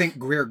don't think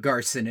Greer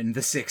Garson in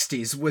the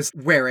 60s was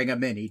wearing a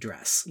mini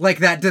dress. Like,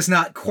 that does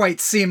not quite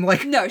seem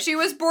like... No, she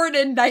was born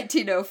in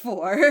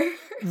 1904.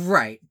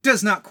 Right.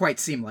 Does not quite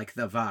seem like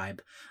the vibe.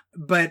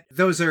 But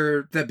those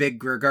are the big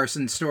Greer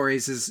Garson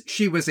stories, is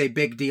she was a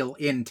big deal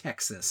in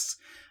Texas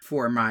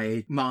for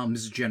my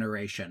mom's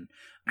generation.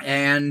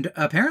 And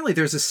apparently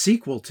there's a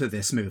sequel to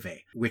this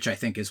movie, which I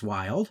think is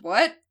wild.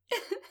 What?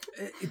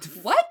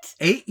 What?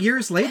 8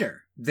 years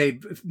later, they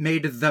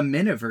made the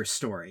Miniver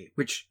story,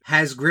 which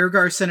has Greer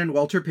Garson and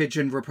Walter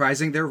Pidgeon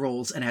reprising their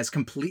roles and has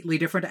completely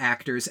different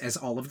actors as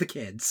all of the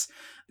kids.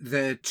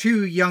 The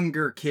two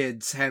younger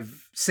kids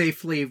have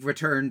safely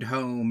returned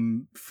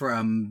home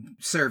from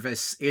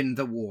service in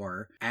the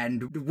war,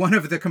 and one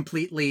of the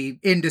completely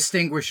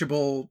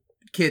indistinguishable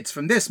kids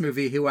from this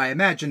movie, who I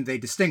imagine they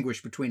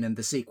distinguish between in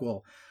the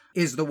sequel,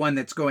 is the one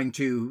that's going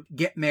to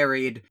get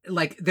married.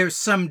 Like, there's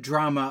some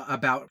drama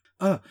about,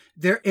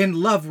 they're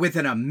in love with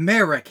an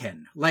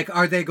American. Like,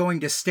 are they going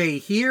to stay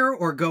here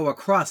or go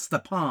across the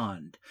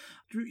pond?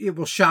 It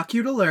will shock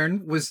you to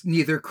learn, was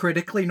neither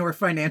critically nor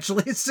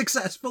financially as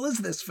successful as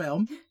this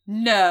film.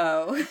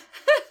 No.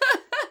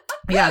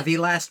 Yeah, the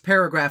last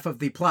paragraph of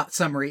the plot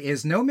summary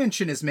is, no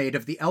mention is made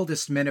of the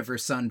eldest Miniver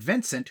son,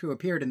 Vincent, who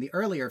appeared in the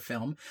earlier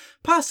film,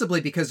 possibly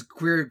because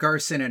Greer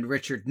Garson and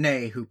Richard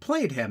Ney, who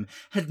played him,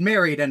 had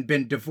married and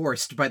been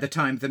divorced by the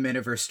time the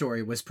Miniver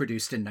story was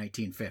produced in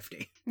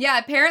 1950. Yeah,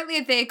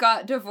 apparently they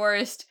got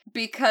divorced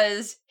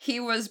because he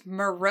was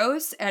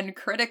morose and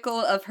critical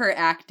of her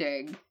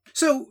acting.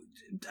 So,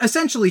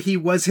 essentially, he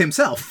was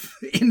himself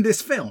in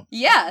this film.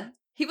 Yeah.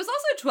 He was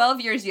also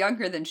 12 years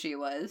younger than she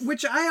was.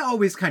 Which I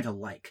always kind of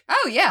like.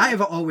 Oh, yeah. I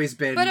have always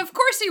been... But of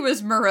course he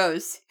was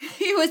morose.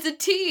 He was a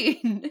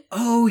teen.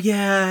 Oh,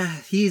 yeah.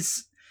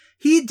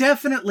 He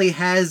definitely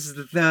has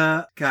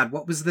the... God,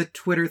 what was the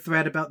Twitter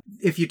thread about?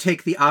 If you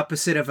take the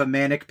opposite of a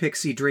manic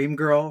pixie dream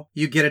girl,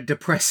 you get a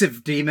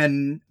depressive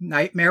demon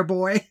nightmare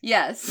boy?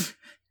 Yes.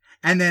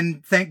 And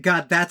then, thank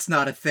God that's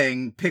not a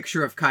thing,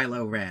 picture of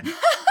Kylo Ren.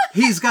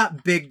 He's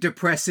got big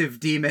depressive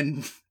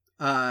demon...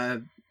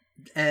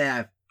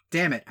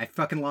 Damn it, I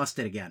fucking lost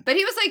it again. But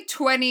he was like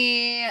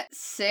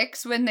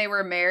 26 when they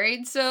were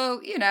married,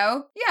 so, you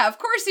know, yeah, of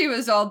course he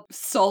was all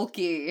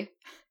sulky.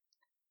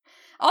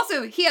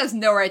 Also, he has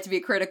no right to be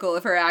critical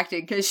of her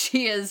acting, because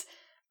she is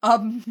a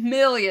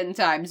million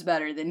times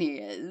better than he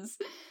is.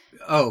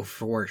 Oh,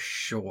 for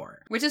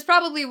sure. Which is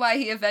probably why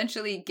he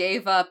eventually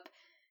gave up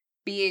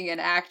being an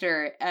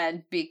actor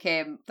and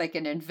became like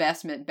an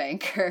investment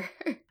banker.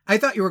 I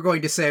thought you were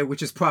going to say,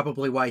 which is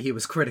probably why he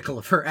was critical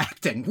of her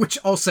acting, which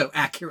also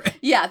accurate.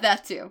 Yeah,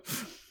 that too.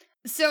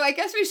 So I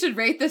guess we should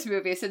rate this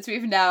movie, since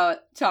we've now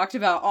talked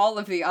about all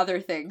of the other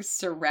things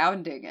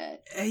surrounding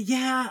it.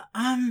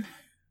 I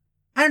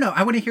don't know.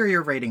 I want to hear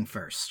your rating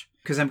first,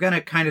 because I'm going to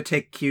kind of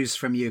take cues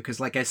from you, because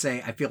like I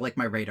say, I feel like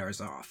my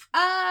radar's off.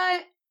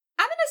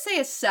 I'm gonna say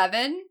a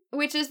 7,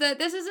 which is that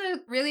this is a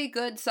really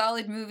good,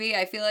 solid movie.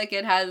 I feel like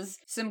it has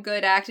some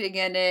good acting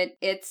in it.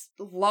 It's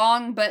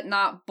long but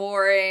not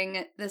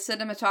boring. The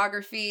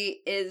cinematography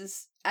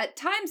is at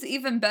times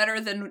even better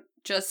than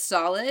just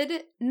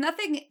solid.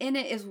 Nothing in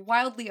it is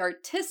wildly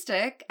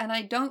artistic, and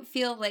I don't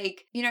feel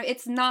like,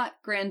 it's not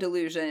Grand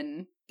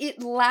Illusion.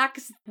 It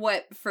lacks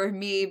what, for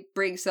me,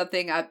 brings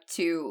something up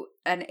to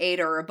an 8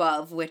 or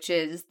above, which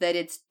is that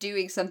it's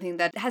doing something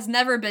that has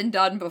never been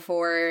done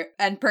before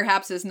and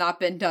perhaps has not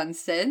been done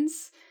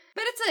since.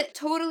 But it's a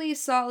totally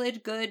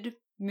solid, good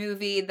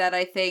movie that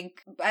I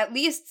think, at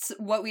least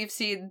what we've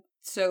seen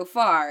so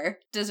far,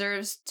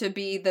 deserves to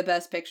be the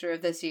best picture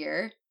of this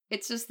year.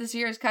 It's just this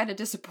year is kind of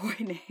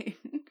disappointing.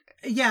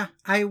 Yeah,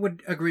 I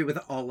would agree with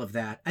all of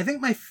that. I think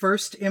my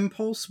first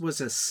impulse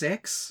was a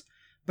 6.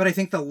 But I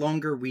think the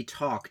longer we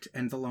talked,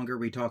 and the longer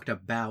we talked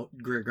about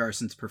Greer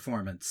Garson's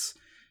performance,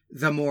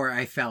 the more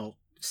I felt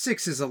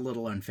 6 is a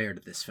little unfair to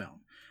this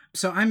film.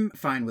 So I'm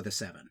fine with a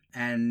 7.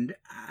 And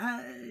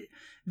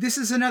this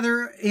is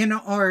another in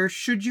our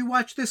should you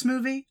watch this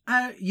movie?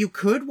 You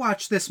could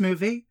watch this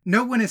movie.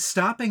 No one is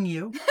stopping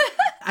you.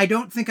 I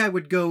don't think I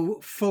would go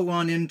full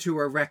on into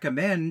a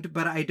recommend,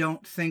 but I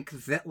don't think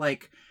that,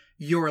 like,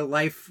 your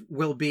life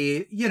will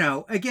be,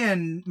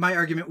 again, my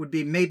argument would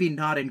be maybe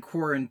not in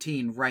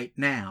quarantine right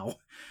now.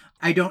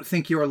 I don't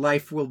think your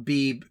life will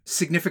be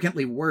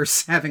significantly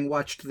worse having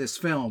watched this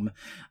film.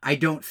 I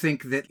don't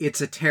think that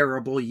it's a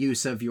terrible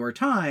use of your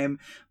time,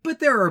 but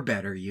there are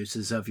better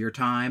uses of your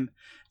time.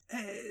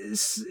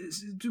 Does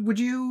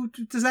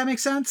that make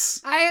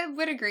sense? I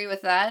would agree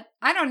with that.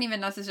 I don't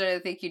even necessarily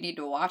think you need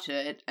to watch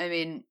it. I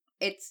mean,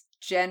 it's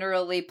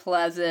generally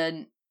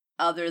pleasant,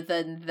 other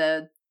than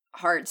the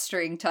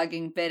heartstring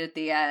tugging bit at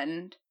the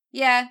end.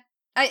 Yeah,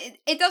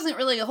 it doesn't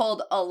really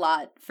hold a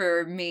lot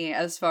for me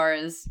as far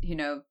as,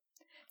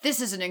 this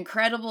is an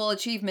incredible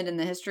achievement in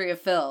the history of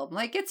film.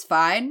 Like, it's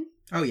fine.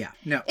 Oh, yeah.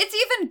 No. It's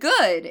even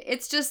good.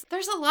 It's just,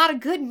 there's a lot of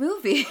good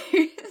movies.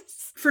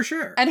 For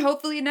sure. And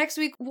hopefully next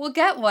week we'll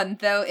get one,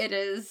 though it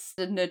is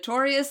a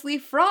notoriously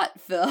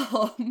fraught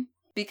film.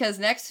 Because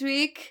next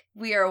week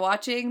we are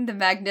watching The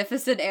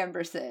Magnificent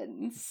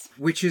Ambersons.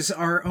 Which is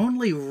our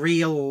only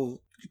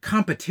real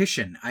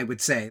competition, I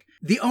would say.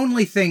 The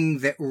only thing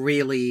that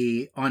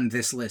really on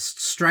this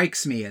list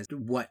strikes me as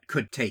what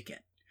could take it.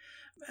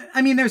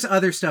 I mean, there's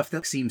other stuff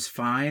that seems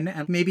fine,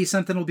 and maybe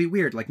something will be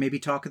weird, like maybe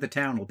Talk of the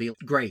Town will be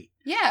great.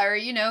 Yeah, or,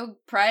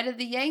 Pride of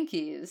the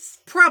Yankees.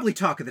 Probably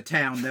Talk of the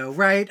Town, though,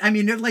 right? I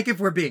mean, like, if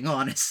we're being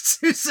honest,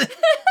 Susan.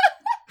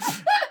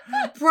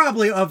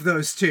 Probably of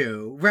those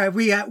two, right?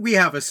 We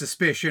have a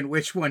suspicion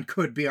which one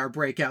could be our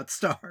breakout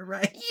star,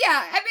 right?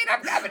 Yeah, I mean,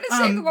 I'm going to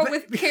say the one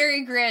with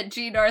Cary Grant,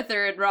 Gene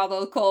Arthur, and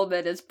Ronald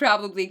Colman is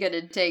probably going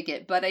to take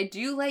it, but I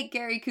do like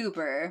Gary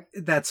Cooper.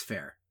 That's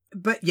fair.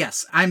 But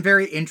yes, I'm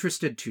very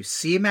interested to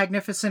see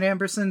Magnificent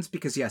Ambersons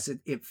because, yes,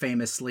 it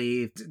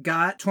famously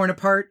got torn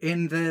apart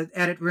in the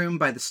edit room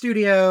by the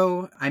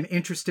studio. I'm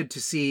interested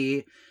to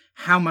see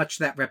how much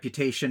that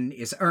reputation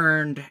is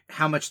earned,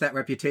 how much that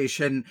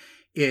reputation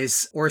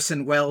is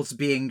Orson Welles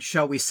being,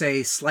 shall we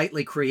say,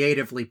 slightly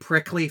creatively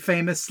prickly,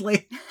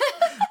 famously.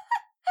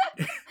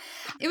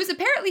 It was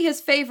apparently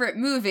his favorite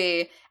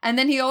movie, and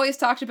then he always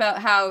talked about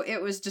how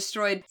it was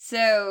destroyed.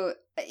 So,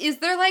 is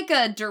there like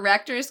a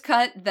director's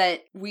cut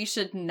that we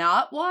should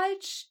not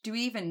watch? Do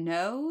we even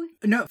know?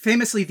 No,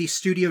 famously, the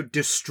studio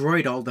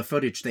destroyed all the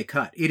footage they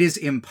cut. It is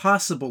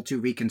impossible to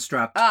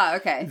reconstruct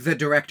the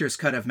director's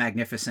cut of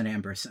Magnificent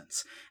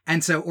Ambersons.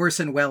 And so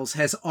Orson Welles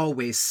has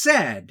always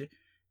said,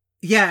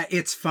 yeah,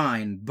 it's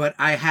fine, but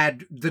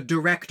the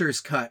director's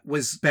cut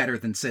was better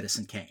than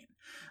Citizen Kane.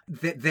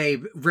 That they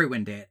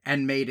ruined it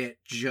and made it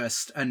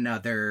just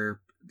another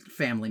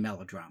family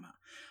melodrama.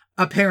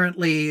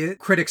 Apparently,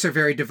 critics are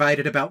very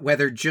divided about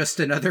whether just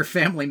another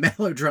family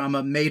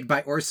melodrama made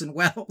by Orson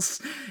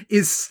Welles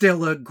is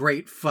still a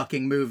great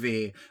fucking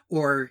movie,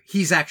 or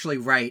he's actually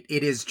right,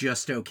 it is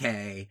just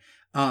okay,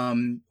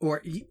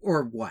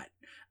 or what.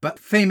 But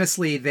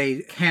famously,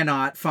 they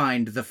cannot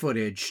find the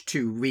footage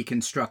to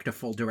reconstruct a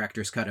full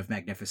director's cut of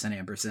Magnificent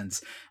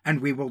Ambersons,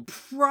 and we will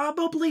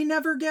probably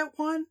never get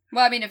one.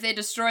 Well, I mean, if they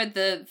destroyed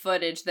the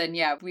footage, then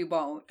yeah, we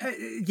won't.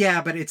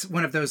 Yeah, but it's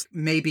one of those,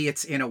 maybe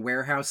it's in a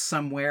warehouse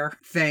somewhere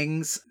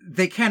things.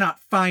 They cannot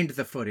find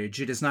the footage.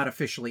 It is not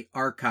officially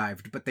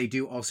archived, but they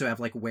do also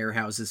have, like,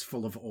 warehouses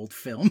full of old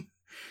film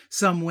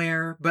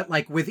somewhere, but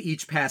like with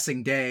each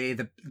passing day,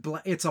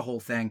 it's a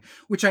whole thing,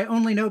 which I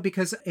only know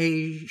because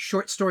a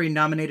short story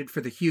nominated for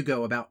the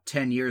Hugo about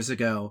 10 years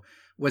ago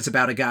was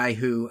about a guy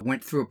who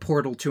went through a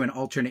portal to an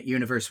alternate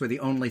universe where the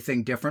only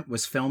thing different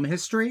was film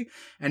history,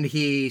 and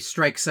he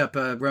strikes up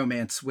a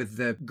romance with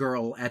the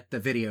girl at the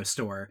video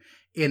store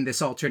in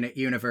this alternate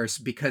universe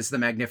because The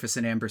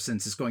Magnificent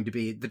Ambersons is going to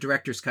be, the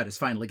director's cut is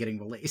finally getting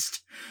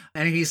released.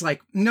 And he's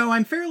like, no,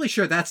 I'm fairly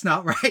sure that's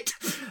not right.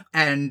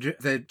 And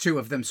the two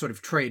of them sort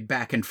of trade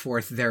back and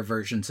forth their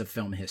versions of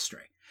film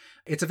history.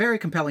 It's a very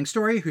compelling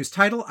story whose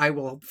title I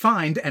will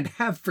find and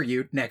have for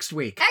you next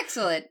week.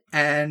 Excellent.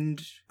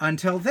 And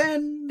until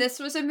then... This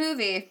was a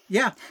movie.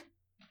 Yeah.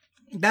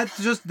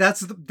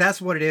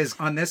 That's what it is.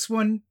 On this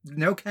one,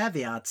 no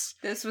caveats.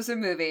 This was a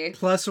movie.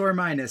 Plus or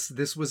minus,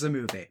 this was a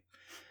movie.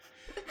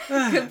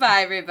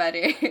 Goodbye,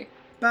 everybody.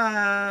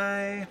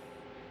 Bye.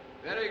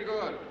 Very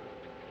good.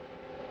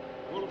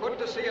 We'll put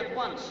to sea at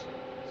once.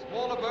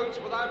 Smaller boats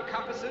without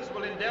compasses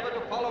will endeavor to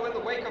follow in the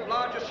wake of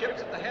larger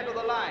ships at the head of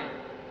the line.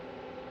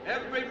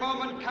 Every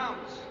moment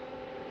counts.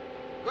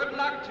 Good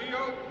luck to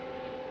you.